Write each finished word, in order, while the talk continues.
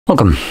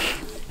Welcome.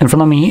 In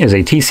front of me is a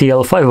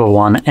TCL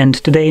 501 and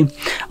today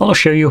I'll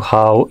show you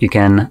how you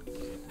can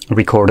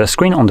record a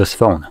screen on this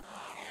phone.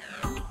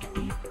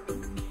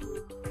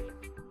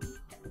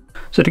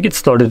 So to get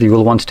started, you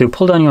will want to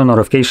pull down your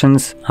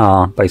notifications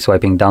by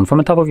swiping down from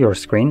the top of your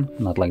screen,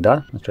 not like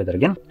that. Let's try that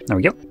again. There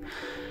we go.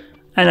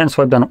 And then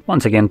swipe down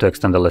once again to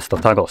extend the list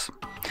of toggles.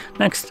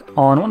 Next,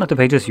 on one of the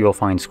pages you will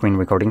find screen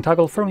recording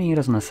toggle. For me it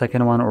is on the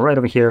second one right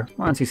over here.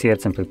 Once you see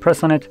it, simply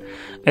press on it.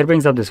 It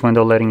brings up this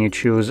window letting you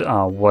choose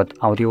what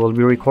audio will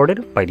be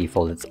recorded. By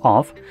default it's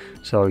off,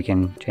 so you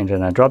can change it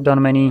in a drop down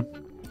menu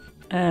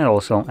and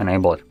also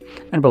enable it.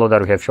 And below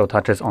that we have show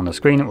touches on the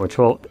screen, which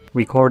will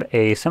record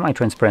a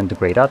semi-transparent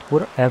gray dot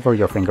wherever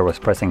your finger was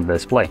pressing the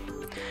display.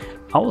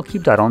 I will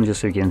keep that on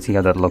just so you can see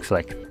how that looks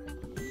like.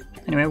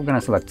 Anyway, we're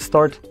gonna select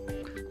start.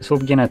 This will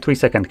begin a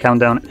 3-second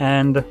countdown,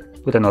 and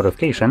with a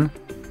notification,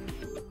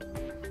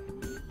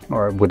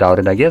 or without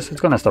it I guess, it's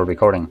gonna start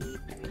recording.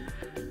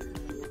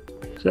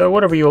 So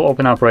whatever you will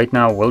open up right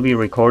now will be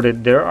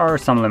recorded. There are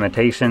some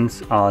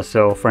limitations,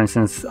 so for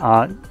instance,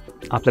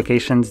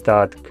 applications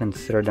that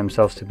consider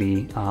themselves to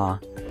be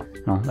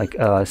like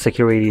a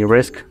security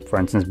risk, for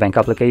instance bank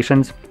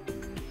applications,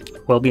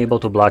 will be able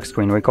to block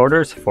screen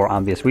recorders for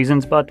obvious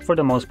reasons, but for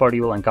the most part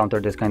you will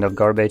encounter this kind of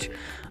garbage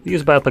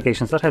used by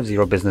applications that have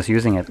zero business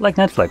using it, like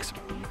Netflix.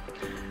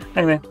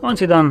 Anyway,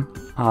 once you're done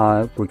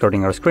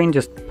recording your screen,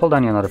 just pull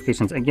down your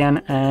notifications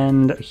again,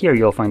 and here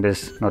you'll find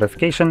this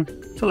notification.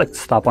 Select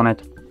stop on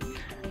it,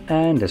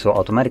 and this will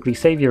automatically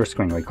save your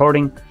screen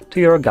recording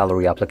to your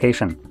gallery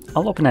application.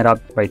 I'll open it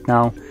up right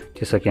now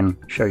just so I can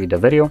show you the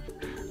video.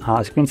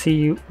 As you can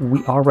see,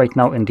 we are right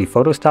now in the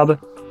Photos tab.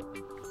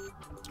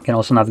 You can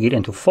also navigate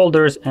into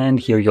folders, and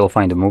here you'll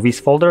find the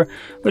movies folder,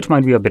 which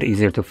might be a bit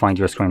easier to find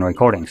your screen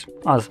recordings,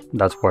 as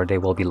that's where they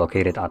will be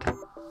located at.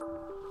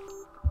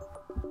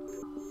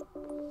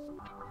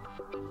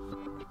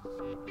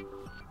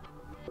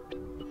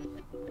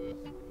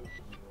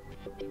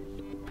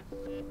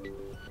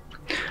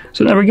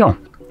 So there we go.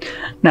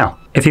 Now,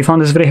 if you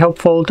found this video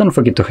helpful, don't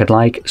forget to hit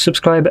like,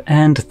 subscribe,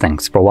 and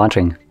thanks for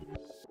watching.